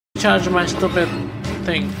charge my stupid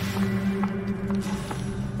thing.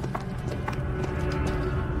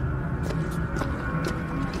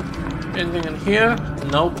 Anything in here?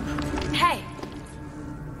 Nope. Hey!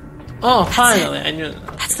 Oh, finally! I knew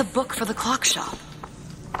that. That's the book for the clock shop.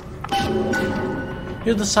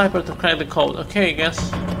 Use the cipher to crack the code. Okay, I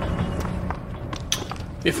guess.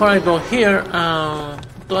 Before I go here,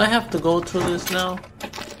 do I have to go through this now?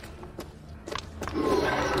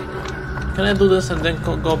 Can I do this and then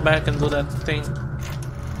go back and do that thing?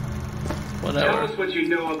 Whatever. Tell us what you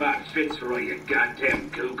know about Fitzroy, you goddamn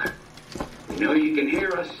kook. We know you can hear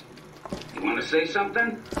us. You want to say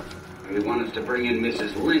something? Or you want us to bring in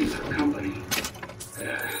Mrs. Lynn for company?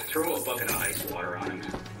 Throw a bucket of ice water on him.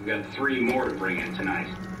 We got 3 more to bring in tonight.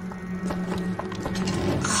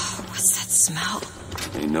 Oh, what's that smell?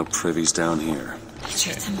 Ain't no privies down here. They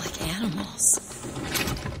treat them like animals.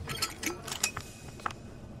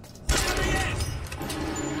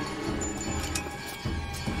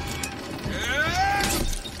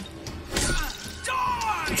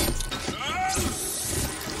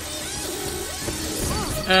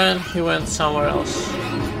 And he went somewhere else.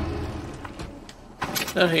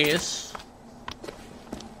 There he is.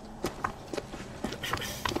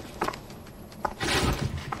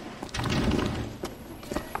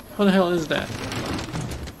 Who the hell is that?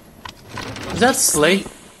 Is that Slate?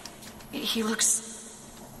 He looks...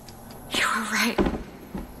 You were right.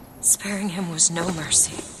 Sparing him was no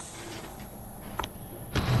mercy.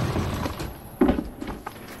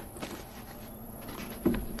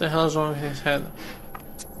 What the hell is wrong with his head?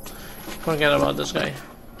 Forget about this guy.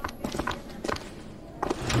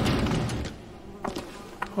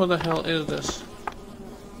 Who the hell is this?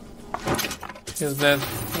 He's dead.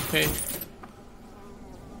 Okay.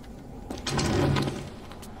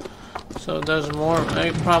 So there's more.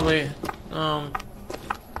 I probably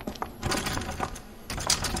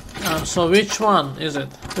so which one is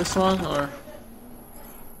it? This one or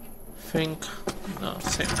think? No,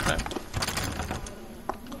 same crap.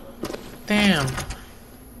 Damn.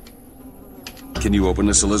 Can you open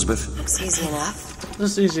this, Elizabeth? Looks easy enough. This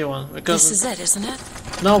is the easy one because This is it, isn't it?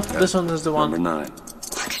 nope, this one is the one. Number 9.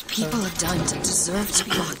 What could people have done to deserve to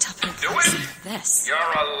be locked up in a place like this? You're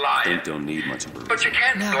a liar. Don't need much of a But you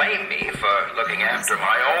can't No. blame me for looking after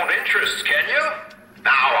my own interests, can you?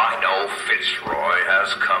 Now I know Fitzroy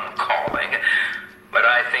has come calling, but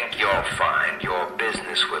I think you'll find your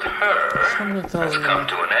business with her has come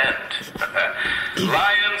to an end.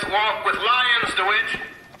 Lions walk with lions, DeWitt,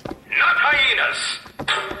 not hyenas.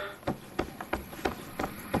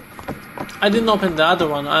 I didn't open the other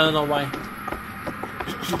one. I don't know why.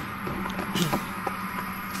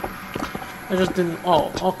 I just didn't.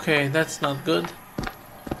 Oh, okay, that's not good.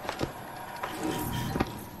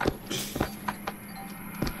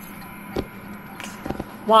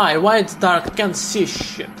 Why? Why it's dark? I can't see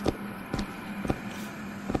shit.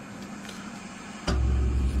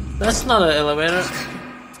 That's not an elevator.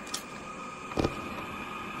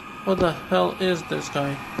 What the hell is this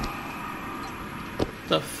guy?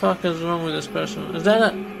 The fuck is wrong with this person? Is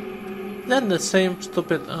that the same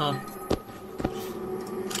stupid I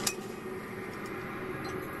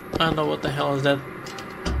don't know what the hell is that.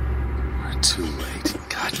 We're too late.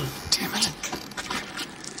 God damn it.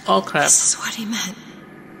 Oh crap. This is what he meant.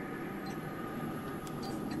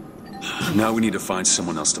 Now we need to find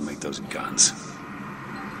someone else to make those guns.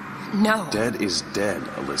 No. Dead is dead,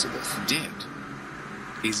 Elizabeth. Dead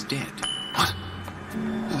is dead. What?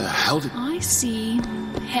 Who the hell did... I see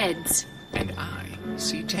heads. And I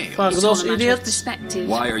see tails. Fuck It's those all a matter of idiots. perspective.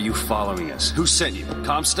 Why are you following us? Who sent you?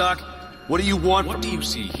 Comstock? What do you want? What do you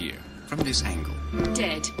see here? From this angle.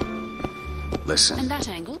 Dead. Listen. And that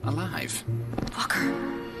angle? Alive. Booker.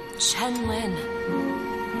 Chen Lin.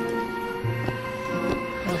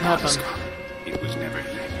 What happened? It was never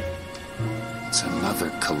here. It's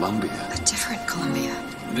another Columbia. A different Columbia.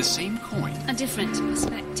 The same coin. A different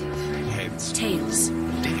perspective. Heads. Tails.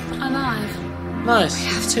 Dead. Alive. Nice. We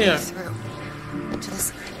have It's to here. go through to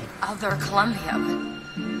this other Columbia,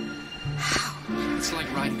 but how? It's like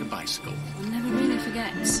riding a bicycle. One never really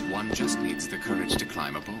forgets. One just needs the courage to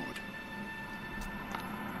climb aboard.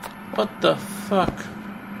 What the fuck?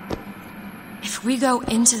 If we go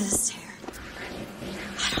into this tear,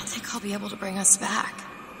 I don't think I'll be able to bring us back.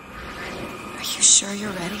 Are you sure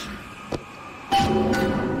you're ready?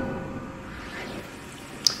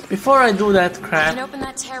 Before I do that You crap, can open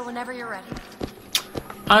that tear whenever you're ready.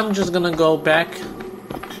 I'm just gonna go back.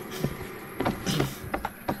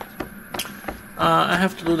 I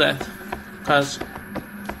have to do that because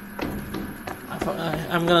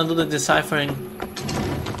I'm gonna do the deciphering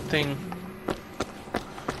thing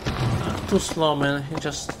too slow, man. He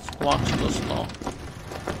just walks too slow.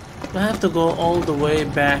 I have to go all the way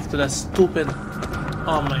back to that stupid...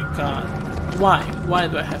 Oh my god. Why? Why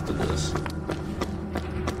do I have to do this?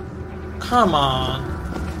 Come on.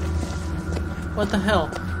 What the hell?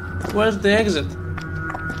 Where's the exit?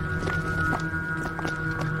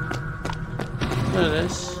 There it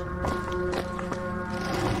is.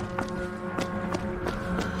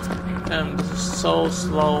 Damn, this is so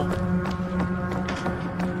slow.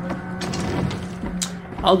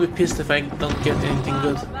 I'll be pissed if I don't get anything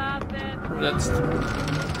good from that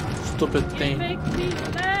stupid thing.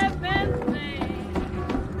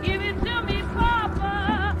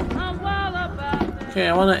 Okay,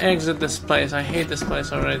 I wanna exit this place. I hate this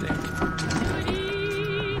place already.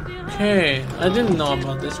 Okay, I didn't know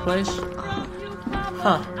about this place.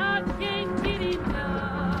 Huh.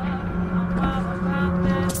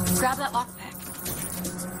 Grab that lockpick.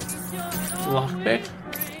 Lockpick?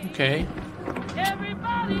 Okay.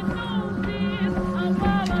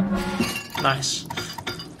 Nice.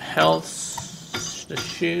 Health, the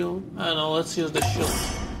shield. I don't know, let's use the shield.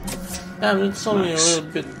 Damn, it's only a little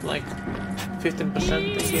bit, like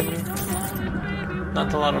 15% they give me.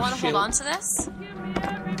 Not a lot of Want to shield. hold on to this?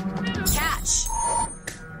 Catch.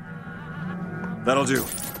 That'll do.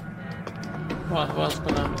 What's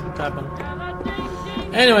gonna happen?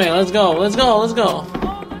 Anyway, let's go, let's go, let's go.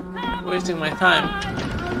 Wasting my time.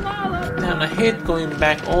 Damn, I hate going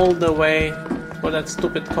back all the way for that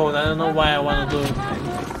stupid code. I don't know why I want to do it.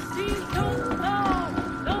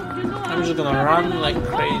 I'm just gonna run like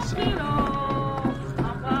crazy.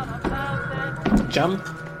 Jump,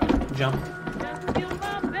 jump.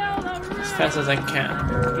 As fast as I can.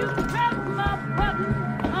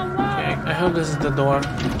 Okay, I hope this is the door.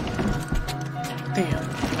 Damn,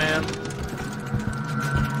 man.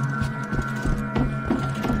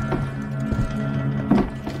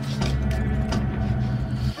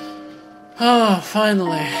 Oh,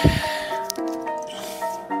 finally.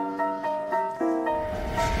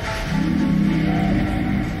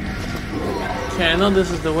 Okay, I know this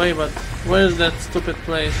is the way, but where is that stupid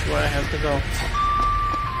place where I have to go?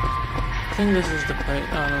 I think this is the place.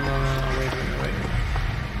 Oh, no, wait a minute.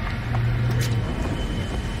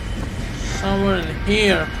 Somewhere in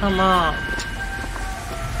here, come on.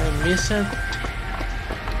 Did I miss it?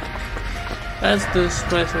 That's this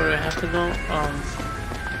place where I have to go.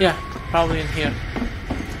 Yeah, probably in here.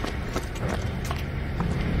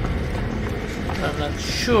 I'm not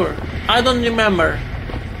sure. I don't remember.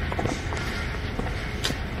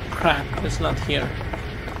 Crap, it's not here.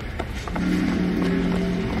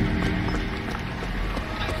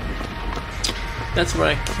 That's where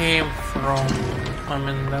I came from. I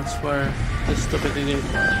mean, that's where this stupid idiot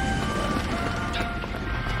was.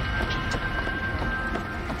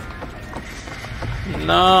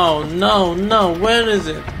 No, where is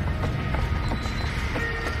it?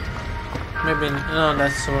 Maybe, no,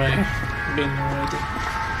 that's where I've been already.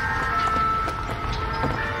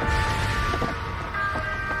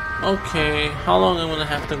 Okay, how long am I gonna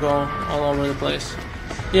have to go all over the place?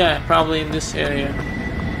 Yeah, probably in this area.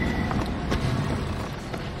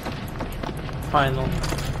 Final.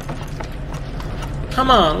 Come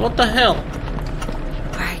on, what the hell?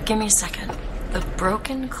 Alright, give me a second. The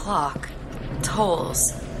broken clock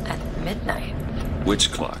tolls at midnight.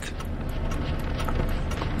 Which clock?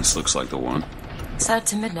 This looks like the one. Set it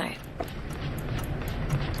to midnight.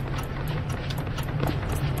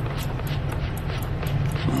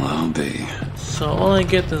 Well, I'll be. So all I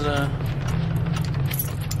get is a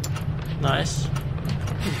nice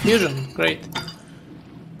infusion. Great.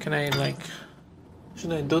 Can I like?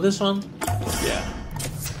 Should I do this one? Yeah.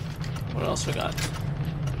 What else we got?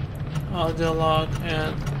 Audio log,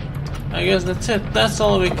 and I guess that's it. That's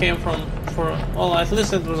all we came from. For well, at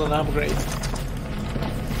least it was an upgrade.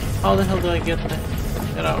 How the hell do I get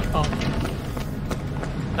out? Oh.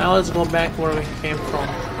 Now let's go back where we came from.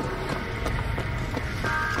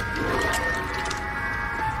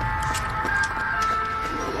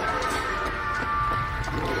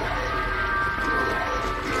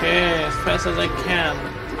 Okay, as fast as I can.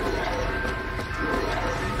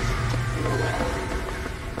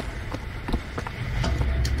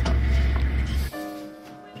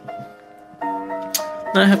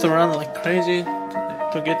 Now I have to run like crazy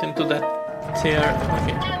to get into that tier.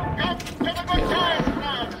 Okay.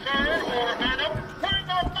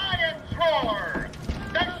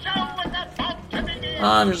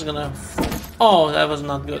 I'm just gonna... Oh, that was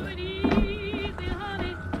not good.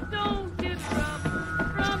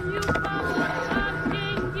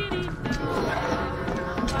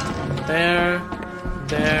 There.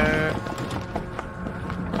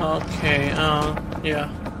 Okay, yeah.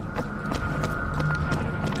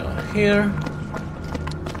 here.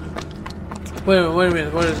 Wait a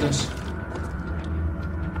minute, what is this?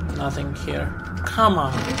 Nothing here. Come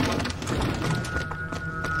on.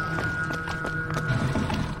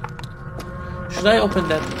 Should I open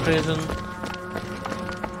that prison?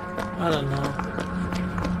 I don't know.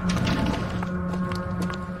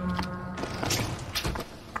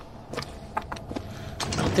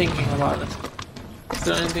 I'm thinking about it. Is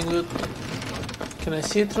there anything good? Can I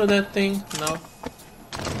see through that thing? No.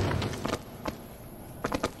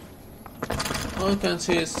 All I can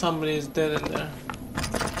see is somebody is dead in there.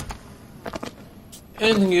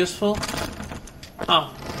 Anything useful?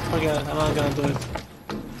 Oh, forget it. I'm not gonna do it.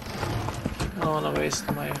 I don't wanna waste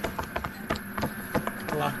my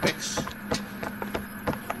lockpicks.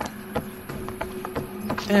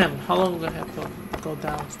 Damn, how long do I have to go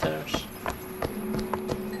downstairs?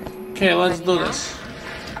 Okay, let's do this.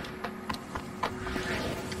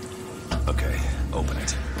 Okay, open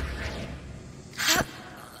it.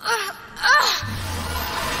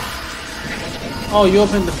 Oh, you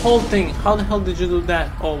opened the whole thing. How the hell did you do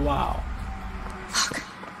that? Oh, wow. Look.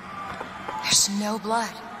 There's no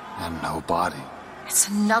blood. And no body. It's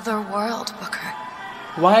another world, Booker.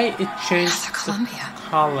 Why it changed Another Columbia. the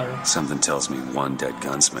color? Something tells me one dead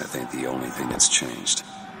gunsmith ain't the only thing that's changed.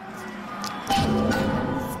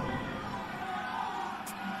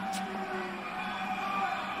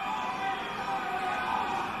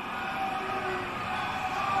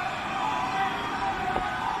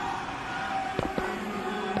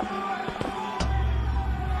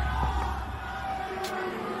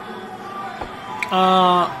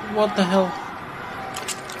 What the hell? What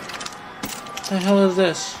the hell is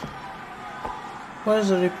this? What is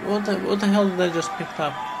the what the hell did I just pick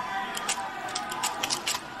up?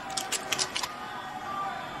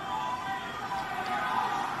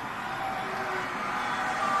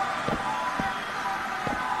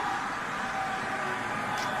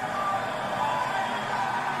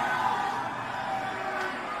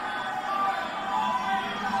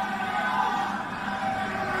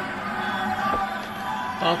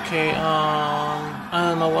 Okay, I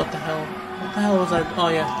don't know what the hell. What the hell was I? Oh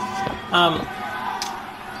yeah.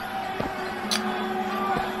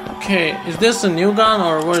 Okay, is this a new gun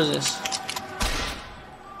or what is this?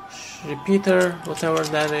 Repeater, whatever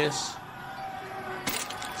that is.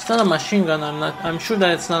 It's not a machine gun. I'm sure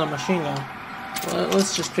that it's not a machine gun. Well,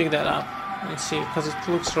 let's just pick that up and see, because it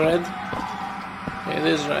looks red. Okay, it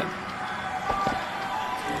is red.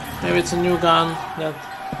 Maybe it's a new gun that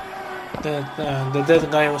the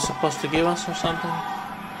dead guy was supposed to give us or something.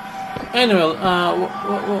 Anyway,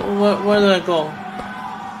 where did I go?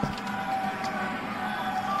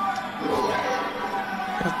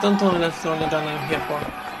 Don't tell me that's the only gun I'm here for.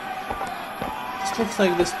 This looks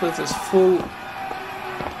like this place is full.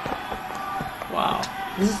 Wow.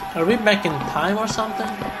 Are we back in time or something?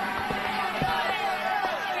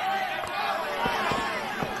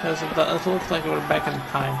 Because it looks like we're back in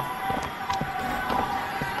time.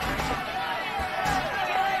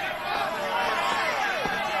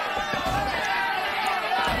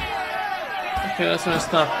 Okay, that's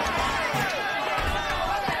messed up.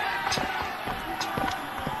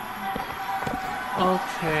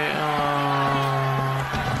 Okay,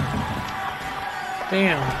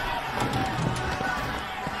 damn.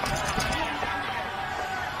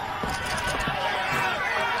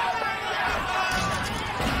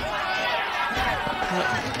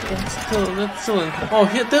 That's still in. Oh,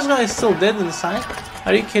 this guy is still dead inside?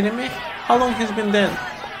 Are you kidding me? How long he's been dead?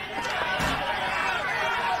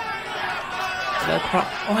 Oh,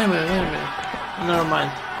 wait a minute. Never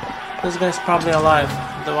mind. This guy's probably alive.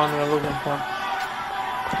 The one we're looking for.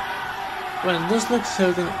 When this looks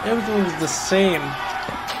everything is the same.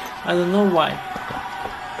 I don't know why.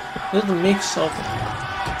 There's a mix of,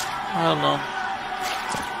 I don't know.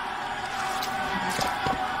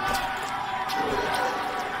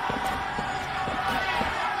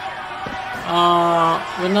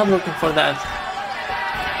 We're not looking for that.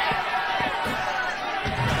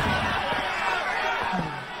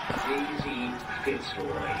 Daisy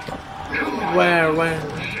Fitzroy. Where?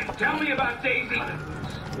 Tell me about Daisy.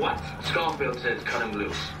 What? Scarfield says cut him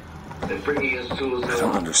loose. They're bringing his tools. I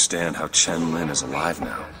don't understand how Chen Lin is alive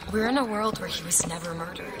now. We're in a world where he was never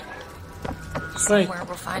murdered. Great. Somewhere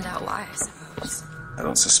we'll find out why, I suppose. I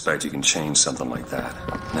don't suspect you can change something like that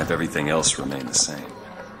and have everything else remain the same.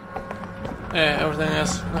 Yeah, everything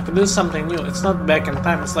else. Like, this is something new. It's not back in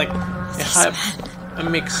time. It's like a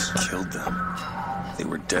mix. Killed them. They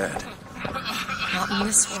were dead. Not in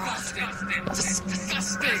this world.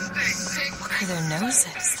 Look at their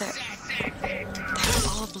noses. They're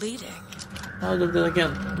all bleeding. I'll do that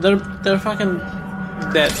again. They're fucking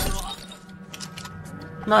dead.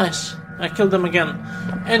 Nice. I killed them again.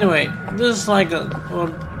 Anyway, this is like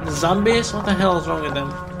zombies? What the hell is wrong with them?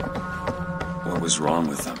 What was wrong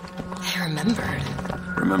with them? They remembered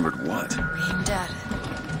Remembered what? being dead.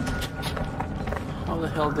 How the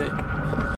hell they...